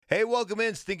Hey, welcome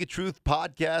in Stink of Truth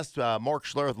podcast. Mark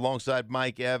Schlereth alongside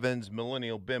Mike Evans.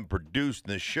 Millennial Ben producing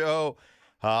the show.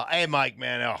 Hey, Mike,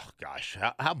 man. Oh, gosh.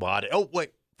 How about it? Oh,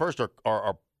 wait. First,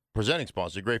 our presenting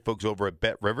sponsor, great folks over at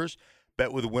Bet Rivers.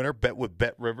 Bet with a winner. Bet with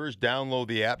Bet Rivers. Download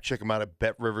the app. Check them out at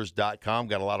betrivers.com.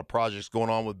 Got a lot of projects going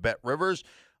on with Bet Rivers.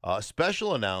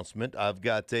 Special announcement. I've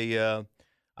got a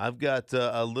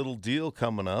little deal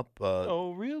coming up.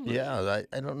 Oh, really? Yeah,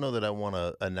 I don't know that I want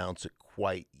to announce it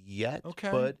quite yet.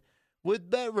 Okay. But with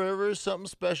Bet Rivers, something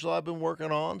special I've been working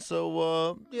on.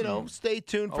 So, stay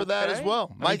tuned for that as Okay.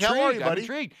 well. I'm Mike, how are you, intrigued. buddy? I'm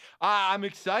intrigued. I'm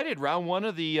excited. Round one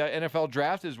of the NFL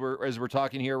draft as we're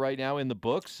talking here right now in the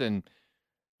books, and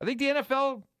I think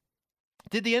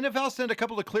did the NFL send a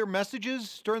couple of clear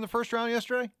messages during the first round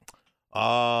yesterday?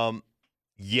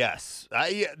 Yes.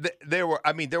 There were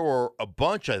a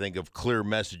bunch, I think, of clear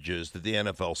messages that the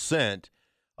NFL sent,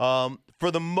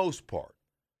 for the most part,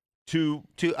 to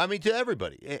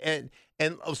everybody.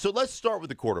 And so let's start with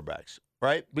the quarterbacks,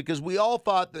 right? Because we all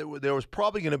thought that there was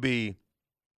probably going to be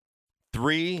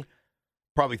three,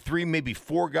 maybe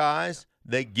four guys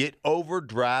that get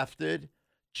overdrafted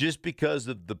just because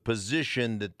of the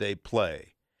position that they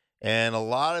play. And a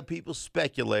lot of people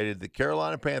speculated the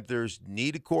Carolina Panthers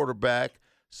need a quarterback.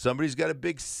 Somebody's got a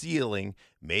big ceiling.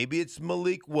 Maybe it's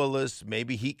Malik Willis.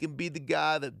 Maybe he can be the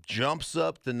guy that jumps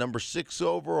up to number 6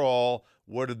 overall.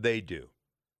 What did they do?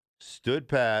 Stood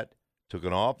pat, took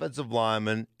an offensive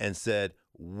lineman, and said,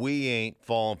 we ain't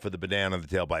falling for the banana in the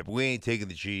tailpipe. We ain't taking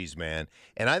the cheese, man.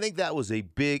 And I think that was a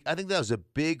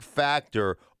big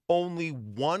factor. Only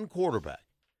one quarterback.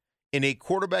 In a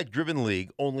quarterback-driven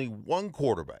league, only one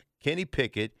quarterback, Kenny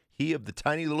Pickett, he of the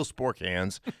tiny little spork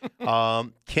hands,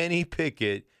 Kenny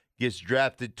Pickett gets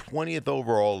drafted 20th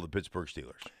overall of the Pittsburgh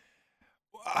Steelers.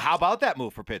 How about that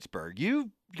move for Pittsburgh?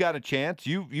 You got a chance.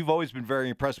 You've always been very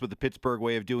impressed with the Pittsburgh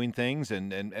way of doing things,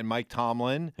 and Mike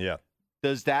Tomlin. Yeah.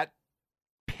 Does that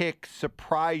pick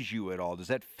surprise you at all? Does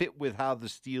that fit with how the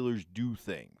Steelers do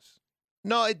things?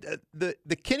 No, the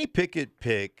Kenny Pickett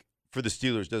pick for the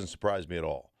Steelers doesn't surprise me at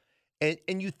all. And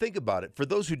you think about it, for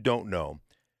those who don't know,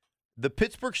 the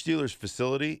Pittsburgh Steelers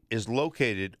facility is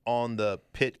located on the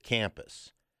Pitt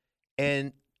campus.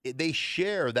 And they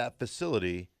share that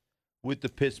facility with the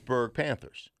Pittsburgh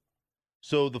Panthers.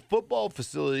 So the football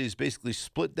facility is basically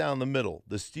split down the middle.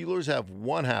 The Steelers have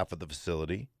one half of the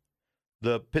facility.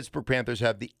 The Pittsburgh Panthers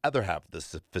have the other half of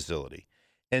the facility.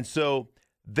 And so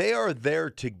they are there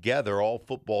together all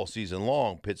football season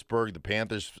long. Pittsburgh, the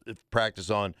Panthers practice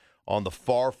on the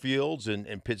far fields,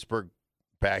 and Pittsburgh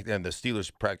and the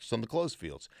Steelers practice on the close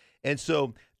fields. And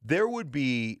so there would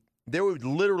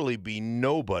literally be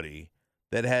nobody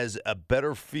that has a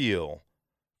better feel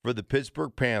for the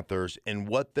Pittsburgh Panthers and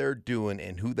what they're doing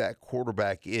and who that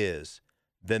quarterback is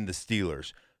than the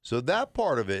Steelers. So that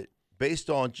part of it, based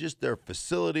on just their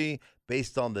facility,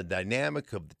 based on the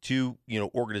dynamic of the two,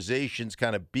 organizations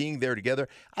kind of being there together,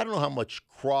 I don't know how much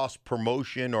cross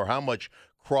promotion or how much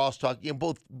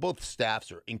crosstalk. Both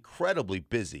staffs are incredibly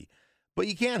busy, but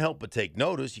you can't help but take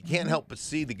notice. You can't help but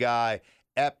see the guy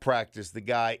at practice, the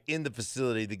guy in the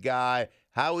facility, the guy,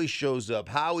 how he shows up,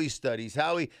 how he studies,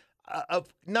 how he.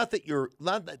 Not that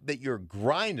you're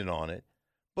grinding on it,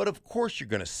 but of course you're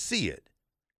going to see it,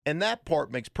 and that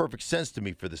part makes perfect sense to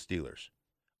me for the Steelers.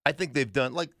 I think they've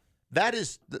done that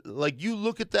is you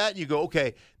look at that and you go,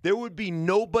 okay, there would be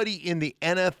nobody in the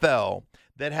NFL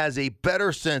that has a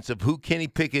better sense of who Kenny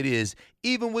Pickett is,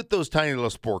 even with those tiny little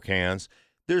spork hands.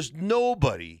 There's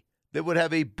nobody that would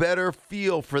have a better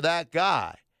feel for that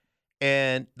guy.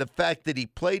 And the fact that he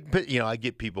played, I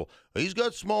get people, he's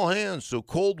got small hands, so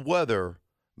cold weather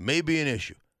may be an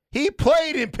issue. He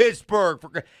played in Pittsburgh.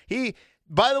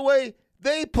 By the way,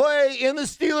 they play in the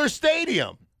Steelers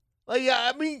Stadium.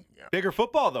 Bigger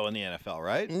football, though, in the NFL,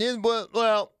 right?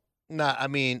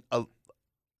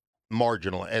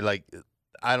 Marginal.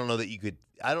 I don't know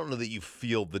that you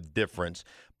feel the difference.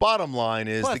 Bottom line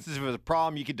is, Plus, if there's a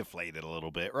problem, you can deflate it a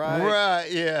little bit, right?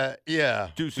 Right, yeah.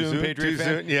 Too soon, Patriot fan?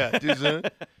 Soon? Yeah, too soon.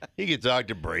 He can talk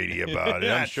to Brady about it. I'm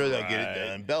That's sure they'll get it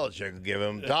done. Belichick will give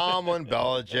him. Tomlin,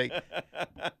 Belichick.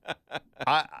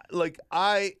 I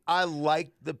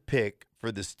like the pick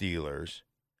for the Steelers.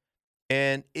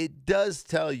 And it does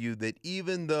tell you that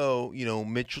even though,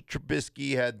 Mitchell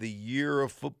Trubisky had the year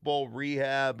of football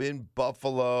rehab in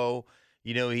Buffalo,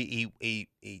 he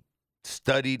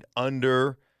studied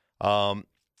under under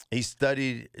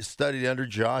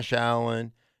Josh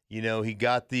Allen. He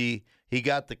got the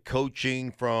coaching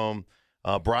from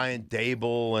Brian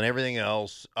Dable and everything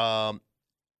else. And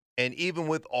even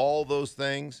with all those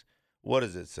things, what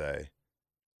does it say?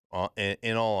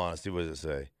 In all honesty, what does it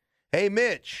say? Hey,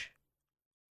 Mitch,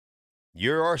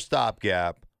 You're our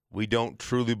stopgap. We don't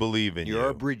truly believe in you. You're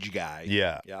a bridge guy.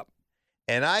 Yeah. Yep.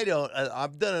 And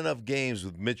I've done enough games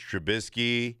with Mitch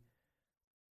Trubisky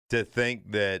to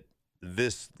think that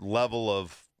this level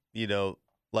of, I've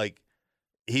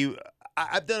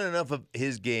done enough of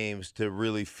his games to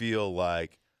really feel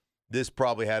like this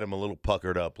probably had him a little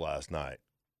puckered up last night.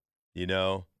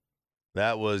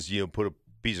 That was, put a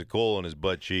piece of coal in his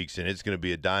butt cheeks, and it's going to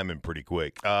be a diamond pretty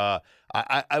quick. I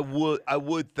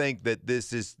would think that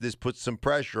this puts some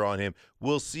pressure on him.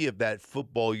 We'll see if that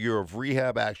football year of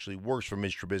rehab actually works for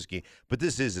Mitch Trubisky. But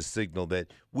this is a signal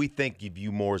that we think of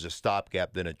you more as a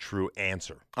stopgap than a true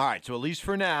answer. All right, so at least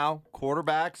for now,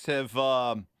 quarterbacks have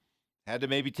had to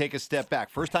maybe take a step back.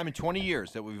 First time in 20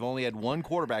 years that we've only had one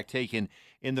quarterback taken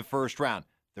in the first round.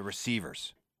 The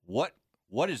receivers. What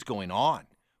is going on?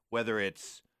 Whether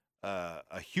it's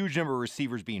a huge number of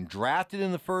receivers being drafted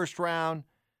in the first round,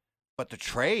 but the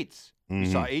trades. We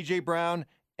saw A.J. Brown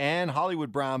and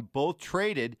Hollywood Brown both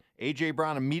traded. A.J.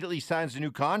 Brown immediately signs a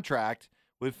new contract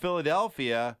with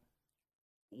Philadelphia.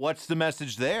 What's the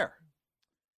message there?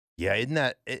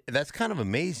 Yeah, that's kind of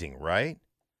amazing, right?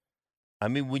 I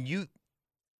mean, when you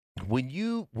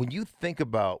think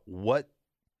about what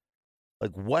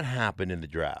happened in the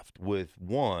draft with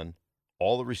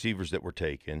all the receivers that were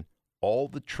taken, all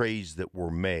the trades that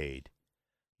were made,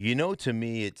 to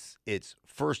me, it's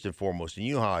first and foremost, and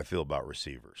you know how I feel about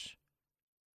receivers.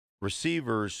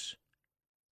 Receivers,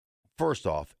 first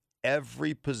off,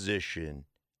 every position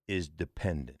is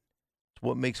dependent. It's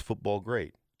what makes football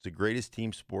great. It's the greatest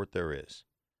team sport there is.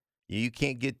 You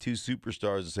can't get two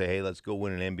superstars and say, hey, let's go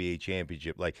win an NBA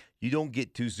championship. Like, you don't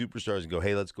get two superstars and go,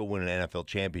 hey, let's go win an NFL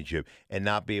championship and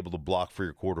not be able to block for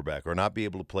your quarterback or not be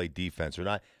able to play defense or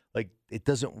not. Like, it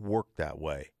doesn't work that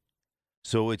way.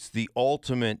 So it's the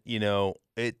ultimate,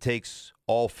 it takes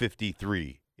all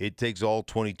 53. It takes all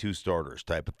 22 starters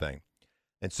type of thing.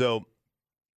 And so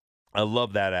I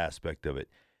love that aspect of it.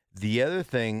 The other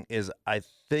thing is I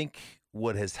think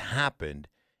what has happened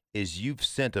is you've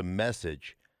sent a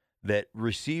message that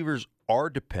receivers are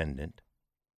dependent,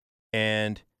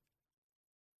 and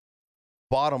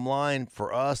bottom line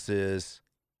for us is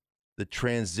the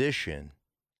transition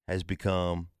has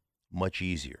become much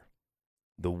easier.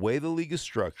 The way the league is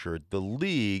structured, the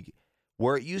league,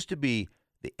 where it used to be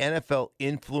the NFL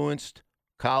influenced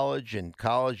college and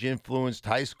college influenced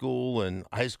high school and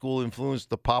high school influenced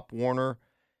the Pop Warner,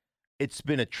 it's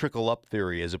been a trickle-up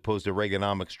theory as opposed to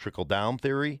Reaganomics trickle-down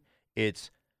theory. It's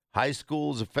high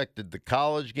school's affected the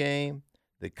college game.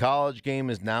 The college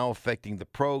game is now affecting the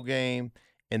pro game.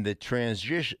 And the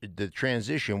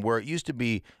transition where it used to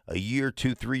be a year,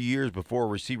 2, 3 years before a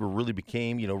receiver really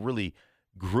became, really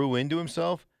grew into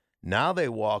himself. Now they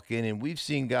walk in, and we've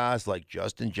seen guys like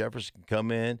Justin Jefferson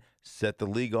come in, set the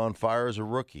league on fire as a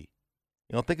rookie.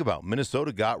 Think about it.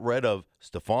 Minnesota got rid of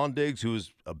Stephon Diggs, who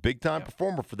was a big-time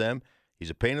performer for them. He's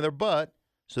a pain in their butt.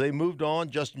 So they moved on.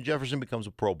 Justin Jefferson becomes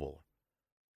a Pro Bowler.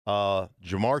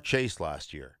 Jamar Chase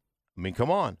last year. I mean,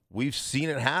 come on. We've seen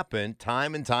it happen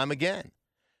time and time again.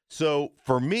 So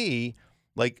for me,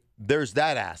 there's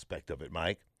that aspect of it,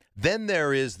 Mike. Then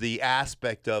there is the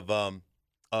aspect of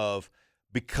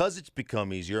because it's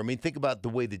become easier. I mean, think about the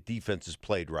way the defense is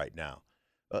played right now.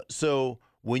 So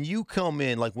when you come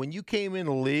in, when you came in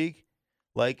the league,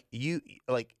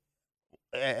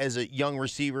 as a young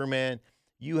receiver, man,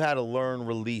 you had to learn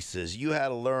releases. You had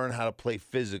to learn how to play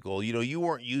physical. You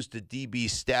weren't used to DB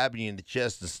stabbing you in the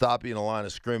chest and stopping you in the line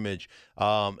of scrimmage,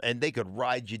 and they could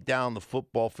ride you down the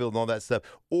football field and all that stuff.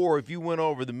 Or if you went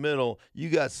over the middle, you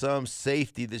got some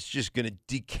safety that's just going to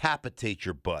decapitate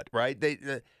your butt, right?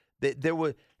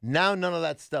 Now none of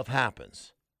that stuff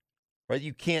happens, right?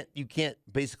 You can't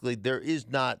basically, there is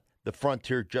not the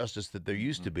frontier justice that there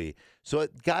used to be. So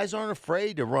guys aren't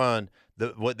afraid to run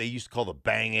what they used to call the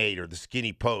bang eight or the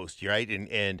skinny post, right?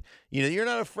 And you're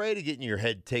not afraid of getting your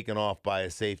head taken off by a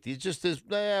safety. It's just this,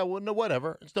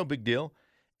 whatever. It's no big deal.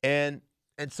 And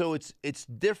so it's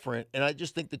different, and I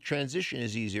just think the transition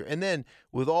is easier. And then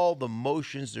with all the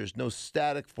motions, there's no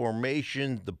static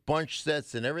formation, the bunch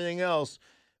sets and everything else,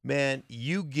 man,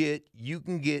 you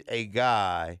can get a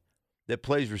guy that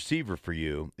plays receiver for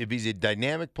you. If he's a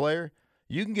dynamic player,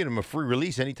 you can get him a free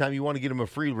release anytime you want to get him a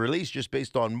free release just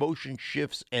based on motion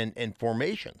shifts and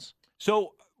formations.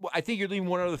 So I think you're leaving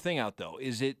one other thing out, though.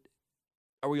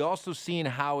 Are we also seeing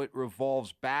how it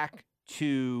revolves back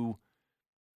to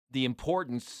the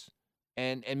importance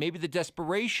and maybe the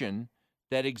desperation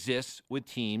that exists with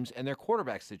teams and their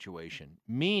quarterback situation?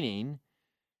 Meaning,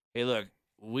 hey, look,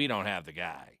 we don't have the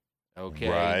guy. Okay.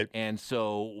 Right. And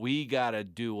so we got to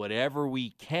do whatever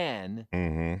we can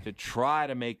to try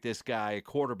to make this guy a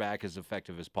quarterback as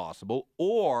effective as possible.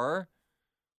 Or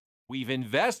we've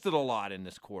invested a lot in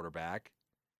this quarterback,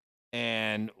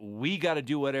 and we got to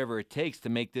do whatever it takes to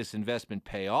make this investment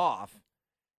pay off.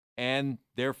 And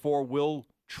therefore, we'll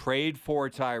trade for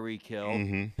Tyreek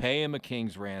Hill, pay him a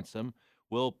king's ransom.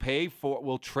 We'll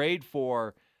trade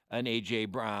for an A.J.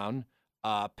 Brown,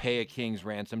 pay a king's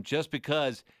ransom, just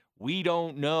because we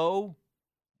don't know.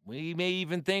 We may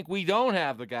even think we don't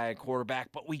have the guy at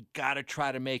quarterback, but we got to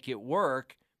try to make it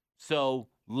work. So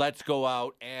let's go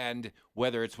out and,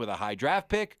 whether it's with a high draft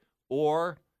pick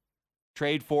or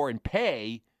trade for and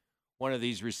pay one of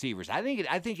these receivers. I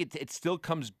think it still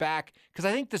comes back, because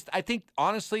I think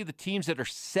honestly the teams that are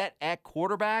set at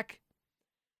quarterback,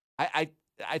 I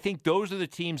think those are the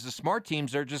teams, the smart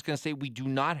teams, are just going to say we do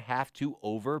not have to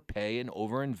overpay and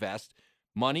overinvest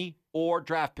money or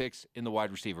draft picks in the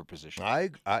wide receiver position.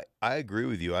 I agree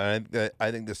with you. I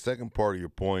think the second part of your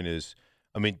point is,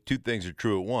 I mean, two things are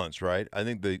true at once, right? I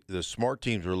think the smart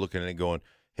teams are looking at it going,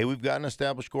 hey, we've got an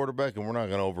established quarterback and we're not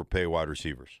going to overpay wide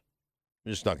receivers.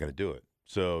 We're just not going to do it.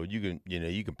 So you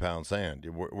can pound sand.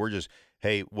 We're just,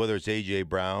 hey, whether it's A.J.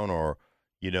 Brown or,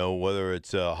 whether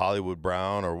it's Hollywood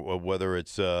Brown or whether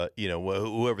it's,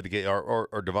 whoever the case,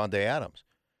 or Devontae Adams.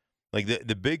 Like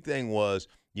the big thing was,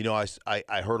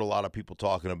 I heard a lot of people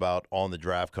talking about on the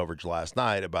draft coverage last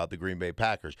night about the Green Bay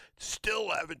Packers. Still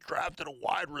haven't drafted a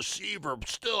wide receiver.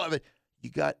 Still haven't.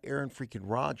 You got Aaron freaking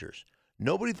Rodgers.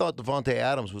 Nobody thought Devontae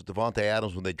Adams was Devontae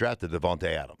Adams when they drafted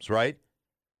Devontae Adams, right?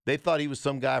 They thought he was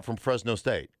some guy from Fresno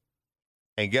State.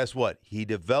 And guess what? He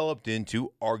developed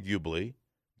into arguably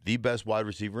the best wide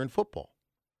receiver in football.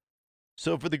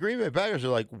 So for the Green Bay Packers, they're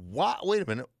like, why? Wait a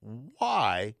minute.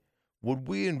 Why would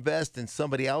we invest in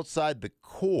somebody outside the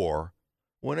core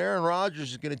when Aaron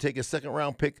Rodgers is going to take a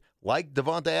second-round pick like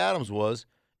Devontae Adams was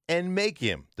and make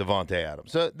him Devontae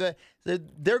Adams? So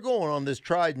they're going on this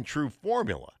tried-and-true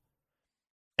formula.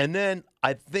 And then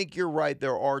I think you're right.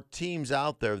 There are teams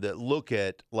out there that look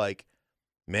at like,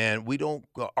 man,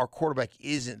 our quarterback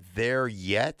isn't there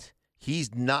yet.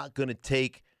 He's not going to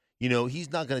take,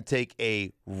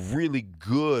 a really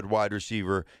good wide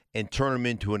receiver and turn him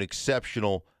into an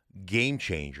exceptional game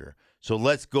changer. So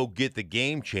let's go get the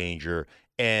game changer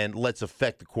and let's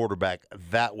affect the quarterback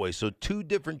that way. So two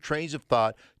different trains of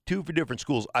thought, two for different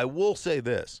schools. I will say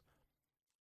this.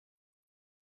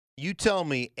 You tell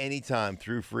me anytime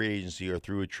through free agency or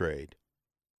through a trade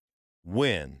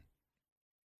when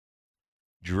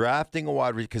drafting a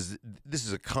wide receiver, because this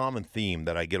is a common theme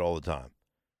that I get all the time.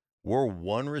 We're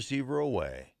one receiver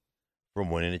away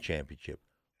from winning a championship.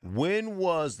 When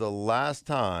was the last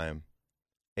time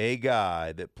a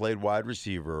guy that played wide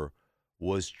receiver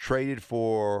was traded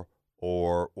for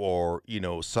or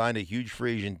signed a huge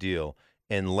free agent deal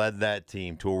and led that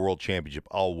team to a world championship?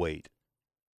 I'll wait.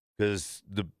 Because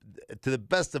to the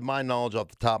best of my knowledge off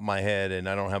the top of my head, and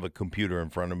I don't have a computer in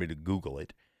front of me to Google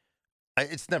it,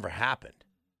 it's never happened.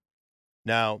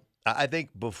 Now, I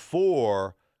think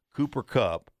before Cooper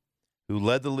Kupp, who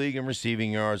led the league in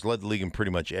receiving yards, led the league in pretty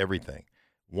much everything,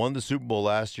 won the Super Bowl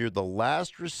last year, the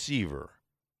last receiver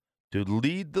to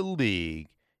lead the league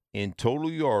in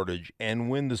total yardage and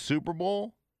win the Super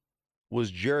Bowl was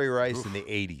Jerry Rice in the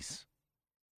 80s.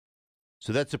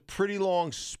 So that's a pretty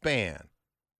long span.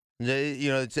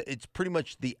 It's pretty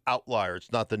much the outlier.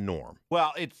 It's not the norm.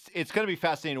 Well, it's going to be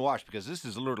fascinating to watch, because this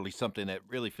is literally something that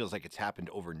really feels like it's happened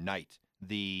overnight.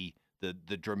 The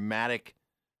dramatic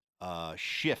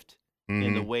shift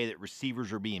in the way that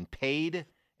receivers are being paid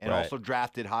and also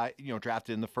drafted high,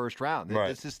 drafted in the first round. Right.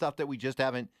 This is stuff that we just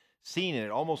haven't seen, and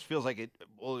it almost feels like it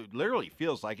literally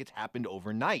feels like it's happened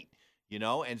overnight,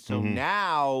 And so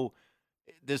now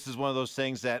this is one of those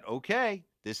things that, okay,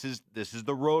 this is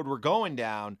the road we're going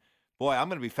down. Boy, I'm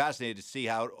going to be fascinated to see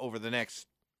how over the next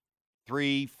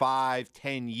 3, 5,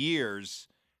 10 years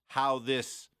how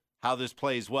this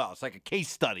plays well. It's like a case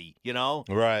study,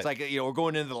 Right. It's like we're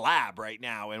going into the lab right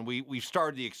now, and we've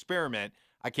started the experiment.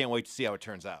 I can't wait to see how it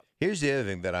turns out. Here's the other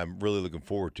thing that I'm really looking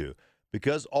forward to.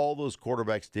 Because all those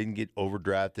quarterbacks didn't get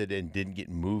overdrafted and didn't get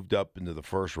moved up into the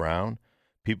first round,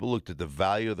 people looked at the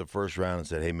value of the first round and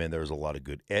said, hey, man, there's a lot of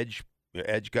good edge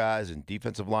guys and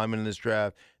defensive linemen in this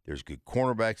draft. There's good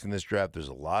cornerbacks in this draft. There's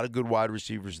a lot of good wide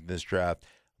receivers in this draft.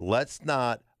 Let's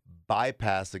not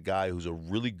bypass a guy who's a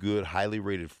really good, highly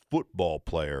rated football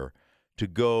player to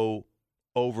go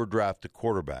overdraft a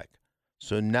quarterback.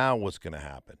 So now what's going to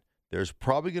happen? There's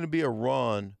probably going to be a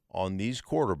run on these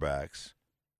quarterbacks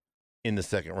in the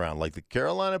second round. Like the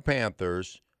Carolina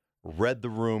Panthers read the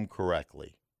room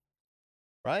correctly,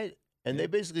 right? And they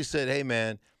basically said, hey,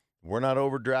 man, we're not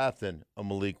overdrafting a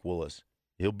Malik Willis.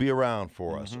 He'll be around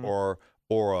for us, or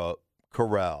a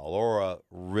Corral, or a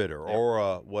Ritter, or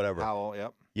a whatever. Howell,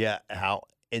 yep. Yeah, how?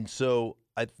 And so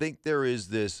I think there is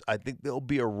this. I think there'll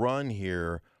be a run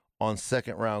here on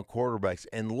second-round quarterbacks,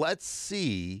 and let's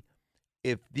see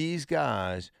if these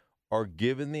guys are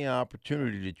given the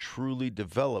opportunity to truly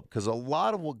develop. Because a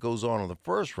lot of what goes on in the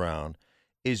first round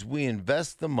is we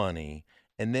invest the money,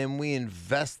 and then we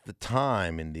invest the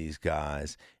time in these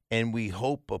guys, and we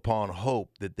hope upon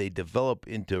hope that they develop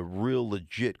into real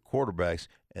legit quarterbacks.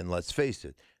 And let's face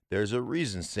it, there's a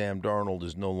reason Sam Darnold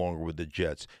is no longer with the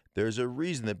Jets. There's a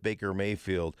reason that Baker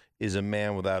Mayfield is a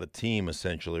man without a team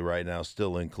essentially right now,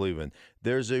 still in Cleveland.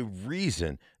 There's a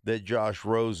reason that Josh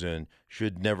Rosen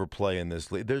should never play in this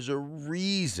league. There's a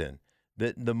reason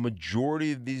that the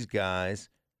majority of these guys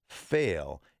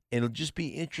fail. And it'll just be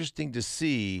interesting to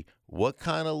see what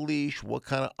kind of leash, what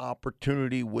kind of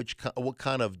opportunity, what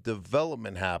kind of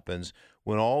development happens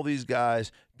when all these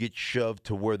guys get shoved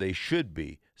to where they should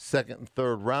be, second and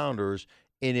third rounders,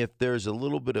 and if there's a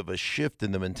little bit of a shift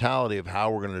in the mentality of how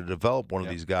we're going to develop one of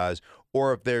these guys,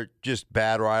 or if they're just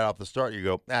bad right off the start, you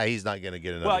go, he's not going to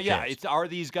get another chance. Are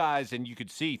these guys, and you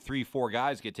could see 3-4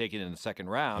 guys get taken in the second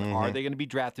round, are they going to be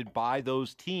drafted by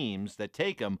those teams that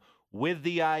take them with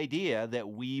the idea that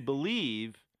we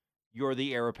believe you're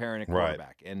the heir apparent at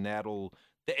quarterback? Right. And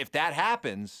if that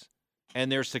happens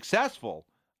and they're successful,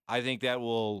 I think that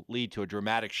will lead to a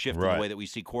dramatic shift in the way that we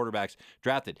see quarterbacks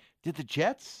drafted.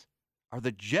 Are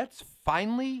the Jets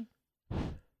finally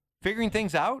figuring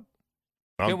things out?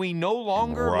 Can we no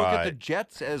longer look at the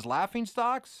Jets as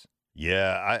laughingstocks?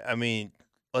 Yeah, I mean,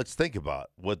 let's think about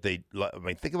what they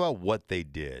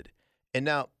did. And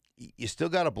now you still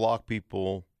got to block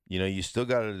people. You know, you still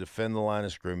got to defend the line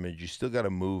of scrimmage. You still got to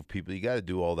move people. You got to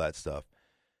do all that stuff.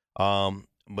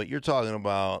 But you're talking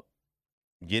about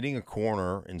getting a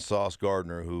corner in Sauce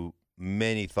Gardner, who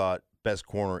many thought best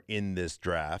corner in this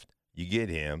draft. You get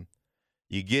him.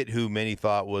 You get who many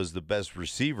thought was the best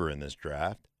receiver in this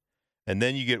draft. And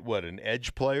then you get, an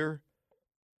edge player?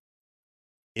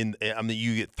 You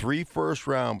get 3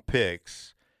 first-round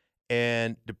picks,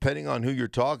 and depending on who you're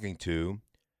talking to,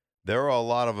 there are a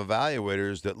lot of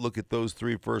evaluators that look at those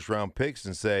 3 first-round picks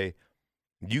and say,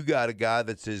 you got a guy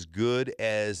that's as good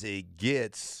as it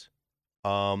gets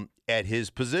at his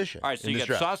position. All right, so you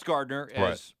got Sauce Gardner,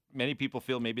 as many people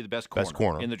feel maybe the best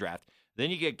corner in the draft. Then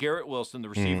you get Garrett Wilson, the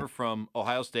receiver from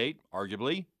Ohio State,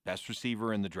 arguably best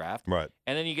receiver in the draft. Right.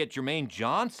 And then you get Jermaine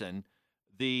Johnson,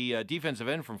 the defensive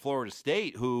end from Florida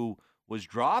State, who was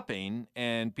dropping,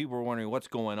 and people were wondering what's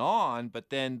going on. But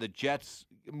then the Jets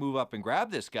move up and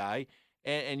grab this guy,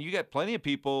 and you got plenty of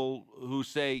people who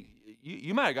say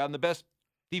you might have gotten the best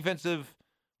defensive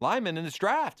lineman in this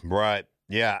draft. Right.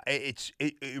 Yeah. It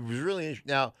was really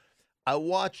interesting. Now, I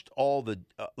watched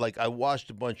I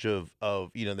watched a bunch of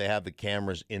they have the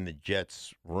cameras in the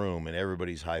Jets room, and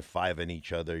everybody's high-fiving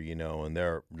each other, and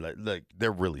they're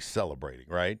really celebrating,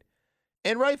 right?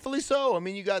 And rightfully so. I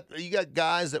mean, you got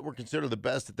guys that were considered the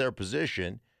best at their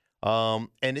position, and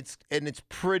it's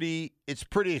pretty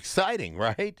exciting,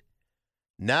 right?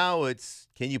 Now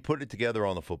can you put it together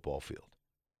on the football field?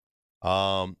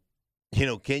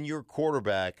 Can your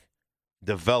quarterback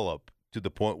develop to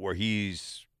the point where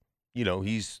he's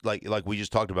like we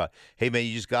just talked about. Hey, man,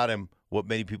 you just got him what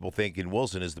many people think in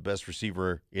Wilson is the best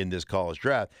receiver in this college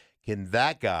draft. Can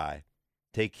that guy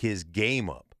take his game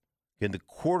up? Can the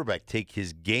quarterback take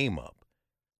his game up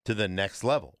to the next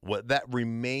level? What that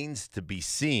remains to be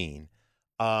seen.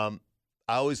 I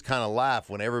always kind of laugh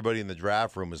when everybody in the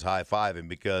draft room is high-fiving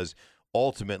because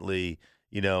ultimately,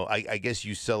 I guess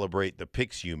you celebrate the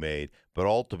picks you made, but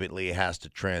ultimately it has to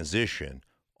transition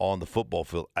on the football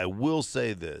field. I will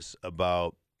say this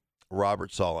about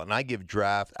Robert Saleh, and I give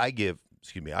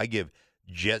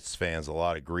Jets fans a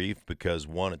lot of grief because,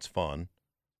 one, it's fun,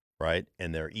 right?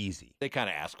 And they're easy. They kind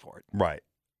of ask for it. Right.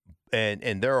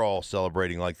 And they're all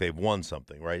celebrating like they've won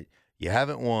something, right? You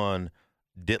haven't won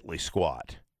diddly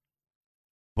squat.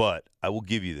 But I will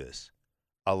give you this.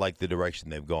 I like the direction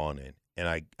they've gone in. And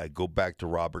I go back to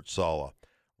Robert Saleh.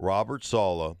 Robert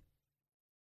Saleh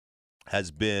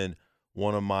has been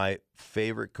one of my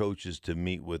favorite coaches to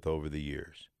meet with over the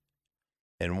years.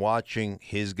 And watching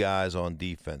his guys on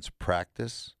defense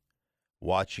practice,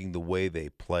 watching the way they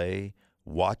play,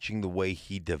 watching the way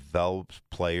he develops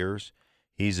players.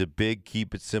 He's a big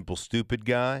keep it simple, stupid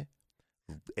guy.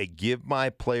 Give my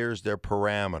players their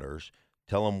parameters.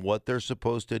 Tell them what they're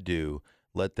supposed to do.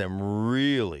 Let them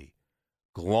really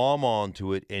glom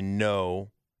onto it and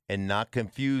know and not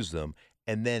confuse them.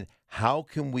 And then how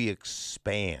can we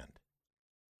expand?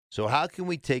 So how can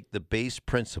we take the base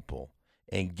principle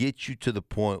and get you to the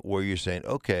point where you're saying,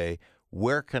 okay,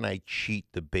 where can I cheat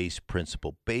the base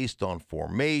principle based on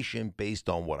formation, based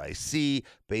on what I see,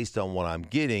 based on what I'm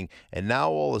getting? And now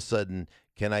all of a sudden,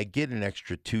 can I get an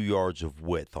extra 2 yards of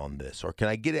width on this? Or can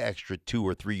I get an extra 2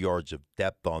 or 3 yards of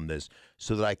depth on this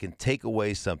so that I can take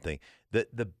away something?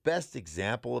 The best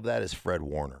example of that is Fred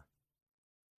Warner.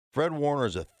 Fred Warner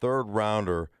is a third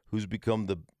rounder who's become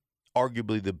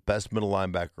arguably the best middle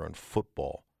linebacker in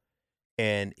football.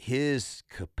 And his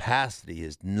capacity,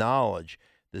 his knowledge,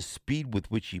 the speed with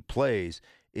which he plays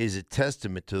is a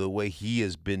testament to the way he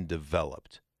has been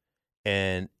developed.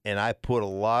 And I put a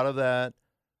lot of that.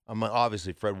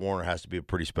 Obviously, Fred Warner has to be a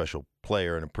pretty special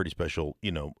player and a pretty special,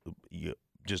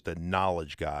 just a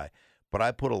knowledge guy. But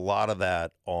I put a lot of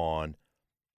that on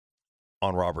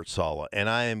Robert Saleh. And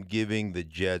I am giving the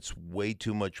Jets way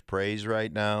too much praise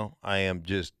right now. I am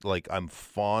just I'm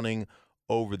fawning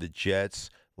over the Jets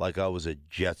like I was a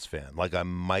Jets fan, like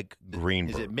I'm Mike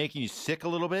Greenberg. Is it making you sick a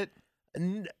little bit?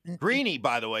 Greeny,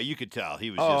 by the way, you could tell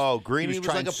he was. Greeny he was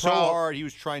trying like a so hard. He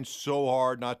was trying so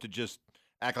hard not to just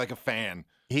act like a fan.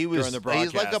 He was during the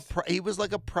broadcast. he was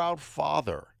like a proud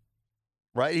father,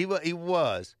 right? He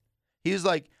was. He was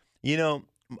like,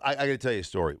 I got to tell you a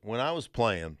story. When I was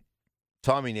playing,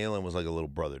 Tommy Nalen was like a little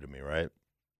brother to me, right?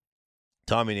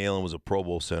 Tommy Nalen was a Pro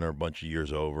Bowl center a bunch of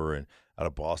years over and out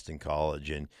of Boston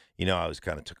College. And, I was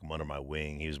kind of took him under my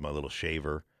wing. He was my little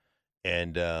shaver.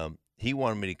 And he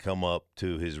wanted me to come up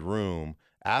to his room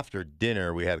after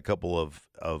dinner. We had a couple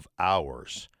of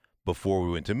hours before we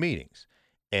went to meetings.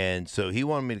 And so he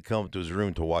wanted me to come up to his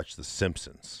room to watch The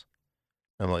Simpsons.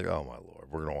 I'm like, oh, my Lord,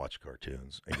 we're going to watch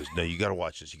cartoons. And he goes, no, you got to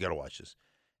watch this. You got to watch this.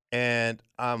 And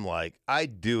I'm like, I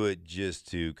do it just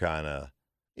to kind of,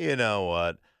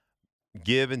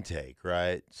 give and take,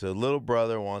 right? So little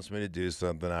brother wants me to do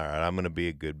something. All right, I'm going to be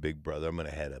a good big brother. I'm going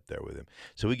to head up there with him.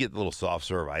 So we get the little soft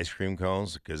serve ice cream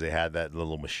cones because they had that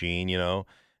little machine, Oh,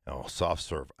 soft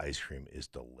serve ice cream is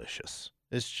delicious.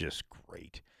 It's just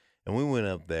great. And we went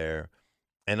up there,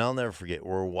 and I'll never forget,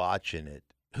 we're watching it.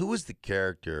 Who was the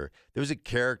character? There was a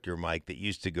character, Mike, that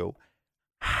used to go,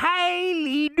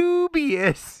 highly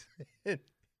dubious. And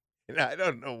I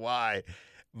don't know why,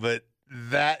 but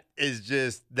that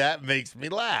makes me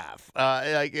laugh.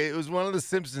 It was one of the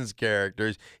Simpsons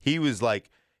characters. He was like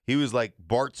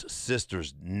Bart's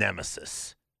sister's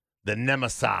nemesis, the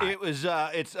Nemesis.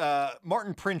 It's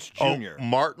Martin Prince Jr. Oh,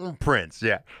 Martin Prince,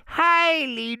 yeah.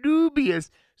 Highly dubious.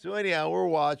 So anyhow, we're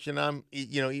watching. I'm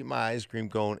eating my ice cream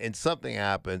cone, and something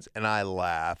happens, and I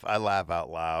laugh. I laugh out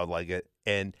loud like it.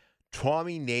 And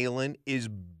Tommy Nalen is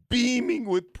beaming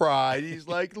with pride. He's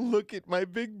like, look at my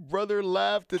big brother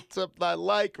laughed at something I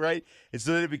like, right? And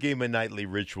so then it became a nightly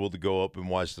ritual to go up and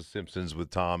watch The Simpsons with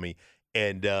Tommy.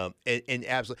 And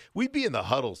absolutely, we'd be in the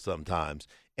huddle sometimes,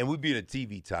 and we'd be in a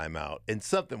TV timeout, and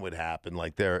something would happen,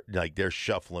 like they're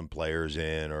shuffling players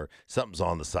in, or something's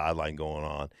on the sideline going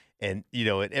on. And,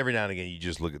 and every now and again, you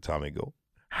just look at Tommy and go,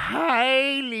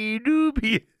 highly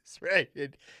dubious, right?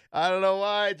 I don't know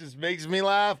why. It just makes me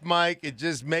laugh, Mike. It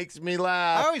just makes me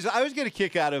laugh. I always get a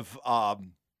kick out of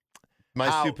my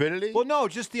stupidity? Well, no,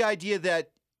 just the idea that,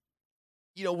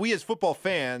 we as football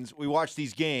fans, we watch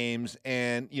these games,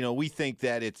 and, we think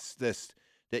that it's this,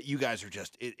 that you guys are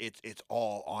just, it's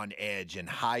all on edge and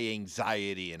high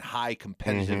anxiety and high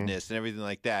competitiveness and everything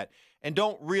like that, and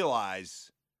don't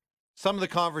realize some of the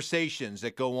conversations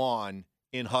that go on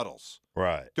in huddles.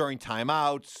 Right. During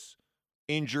timeouts,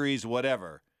 injuries,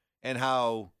 whatever, and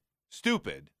how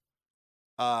stupid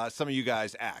some of you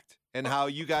guys act, and how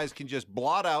you guys can just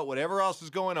blot out whatever else is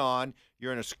going on.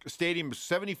 You're in a stadium of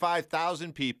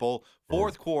 75,000 people,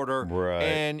 fourth quarter, right,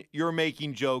 and you're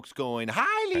making jokes going,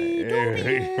 highly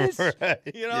dubious. Right.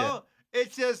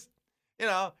 It's just,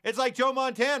 it's like Joe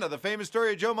Montana, the famous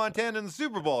story of Joe Montana in the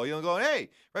Super Bowl. Going, hey,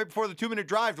 right before the 2-minute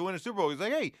drive to win a Super Bowl, he's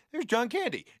like, hey, there's John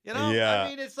Candy. Yeah. I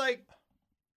mean, it's like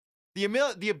the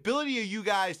ability of you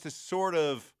guys to sort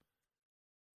of,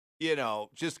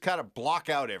 just kind of block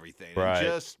out everything, right, and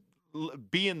just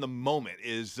be in the moment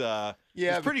is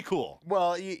pretty cool.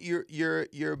 Well,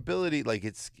 your ability, like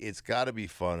it's got to be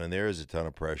fun, and there is a ton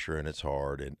of pressure, and it's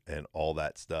hard, and all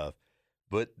that stuff.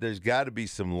 But there's got to be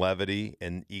some levity,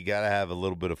 and you got to have a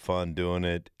little bit of fun doing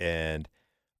it, and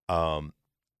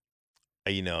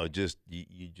just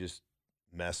you just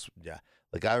mess. Yeah,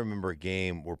 like I remember a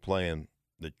game we're playing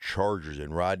the Chargers,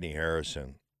 and Rodney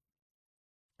Harrison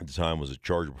at the time was a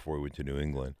Charger before he went to New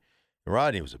England. And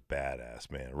Rodney was a badass,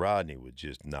 man. Rodney would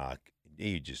just knock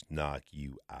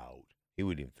you out. He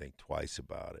wouldn't even think twice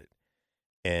about it.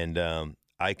 And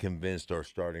I convinced our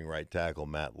starting right tackle,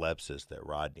 Matt Lepsis, that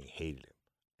Rodney hated him.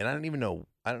 and I don't even know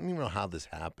how this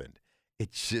happened.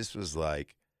 It just was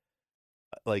like,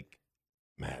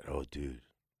 Matt, oh, dude,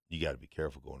 you got to be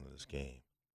careful going into this game.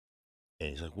 And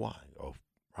he's like, why? Oh,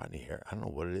 Rodney Harrison. I don't know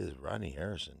what it is. Rodney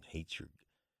Harrison hates your.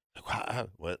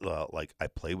 Like I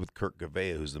played with Kurt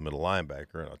Gavea, who's the middle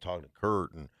linebacker, and I was talking to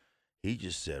Kurt, and he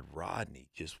just said Rodney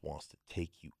just wants to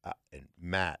take you out. And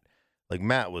Matt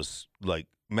was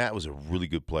a really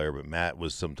good player, but Matt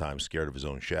was sometimes scared of his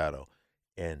own shadow,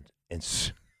 and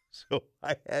so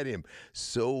I had him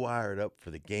so wired up for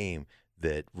the game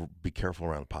that be careful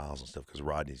around the piles and stuff because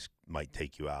Rodney's might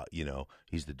take you out. You know,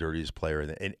 he's the dirtiest player,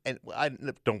 and I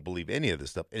don't believe any of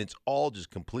this stuff, and it's all just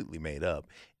completely made up.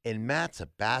 And Matt's a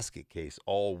basket case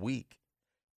all week,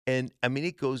 and I mean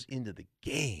it goes into the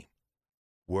game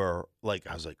where like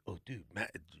I was like, oh dude,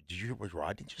 Matt, did you hear what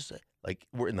Rodney just said? Like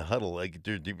we're in the huddle, like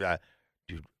dude, I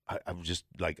was just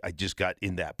like I just got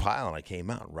in that pile and I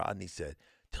came out, and Rodney said,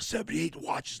 "Tell 78 to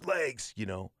watch his legs," you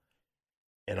know,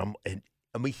 and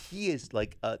I mean, he is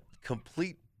like a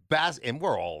complete and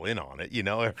we're all in on it, you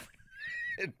know.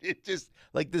 It just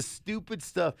like the stupid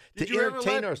stuff to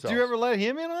entertain ourselves. Did you ever let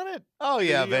him in on it? Oh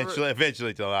yeah,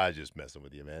 eventually. Till I was just messing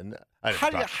with you, man.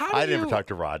 I never talked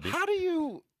to Rodney. How do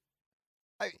you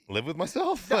live with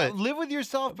myself? Live with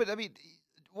yourself, but I mean,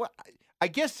 what? I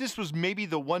guess this was maybe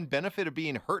the one benefit of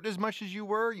being hurt as much as you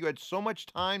were. You had so much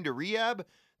time to rehab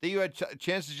that you had a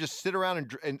chance to just sit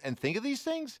around and think of these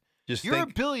things. Your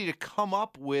ability to come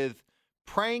up with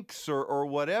pranks or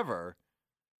whatever,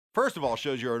 first of all,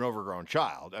 shows you're an overgrown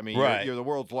child. I mean, right. you're the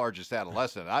world's largest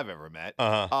adolescent I've ever met.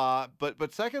 Uh-huh.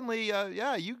 But secondly, you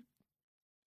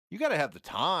got to have the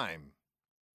time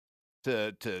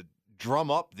to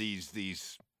drum up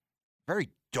these very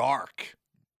dark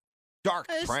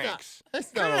pranks.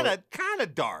 It's kind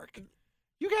of dark.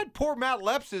 You got poor Matt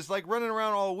Lepsis like running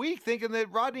around all week thinking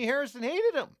that Rodney Harrison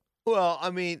hated him. Well, I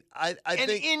mean, I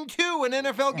think into an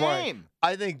NFL game. Right.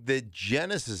 I think the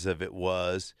genesis of it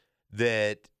was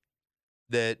that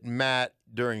Matt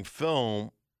during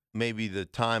film, maybe the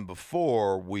time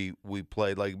before we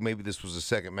played, like maybe this was the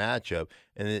second matchup,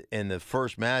 and the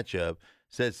first matchup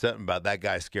said something about that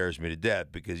guy scares me to death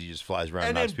because he just flies around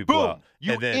and knocks people out.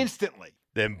 Instantly.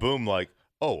 Then boom, like,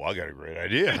 oh, I got a great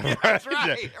idea. That's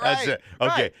right. That's it.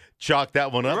 Okay, right. Chalk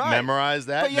that one up, memorize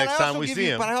that next time we see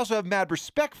him. But I also have mad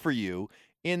respect for you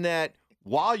in that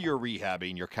while you're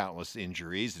rehabbing your countless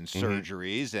injuries and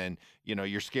surgeries and, you know,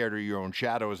 you're scared of your own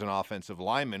shadow as an offensive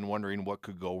lineman wondering what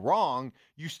could go wrong,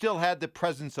 you still had the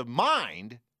presence of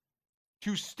mind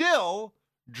to still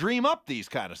dream up these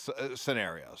kind of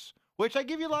scenarios. Which I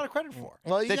give you a lot of credit for.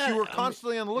 Well, you were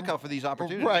constantly on the lookout for these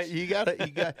opportunities. Right. You got.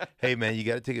 Hey, man, you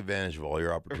got to take advantage of all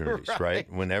your opportunities,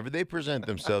 right? Whenever they present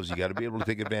themselves, you got to be able to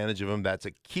take advantage of them. That's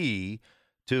a key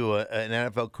to an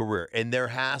NFL career. And there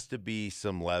has to be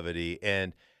some levity.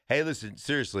 And, hey, listen,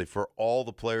 seriously, for all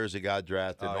the players that got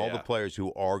drafted and all the players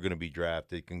who are going to be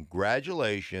drafted,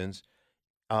 congratulations.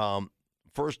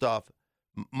 First off,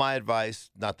 my advice,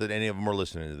 not that any of them are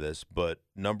listening to this, but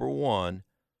number one,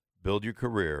 build your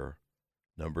career.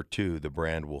 Number two, the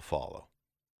brand will follow.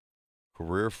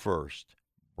 Career first,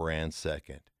 brand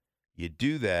second. You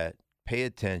do that, pay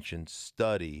attention,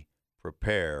 study,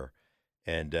 prepare,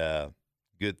 and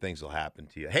good things will happen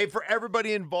to you. Hey, for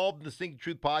everybody involved in the Stinking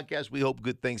Truth podcast, we hope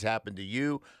good things happen to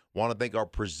you. Want to thank our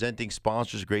presenting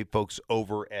sponsors, great folks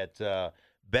over at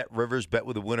Bet Rivers, Bet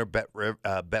with a Winner, Bet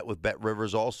with Bet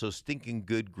Rivers. Also, Stinking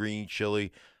Good Green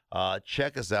Chili.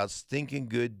 Check us out,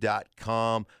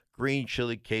 stinkinggood.com. Green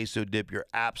chili queso dip. You're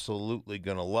absolutely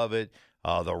going to love it.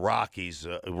 The Rockies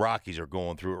are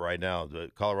going through it right now. The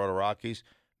Colorado Rockies,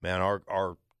 man,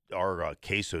 our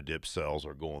queso dip sales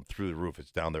are going through the roof.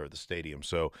 It's down there at the stadium.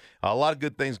 So a lot of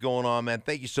good things going on, man.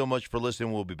 Thank you so much for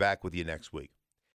listening. We'll be back with you next week.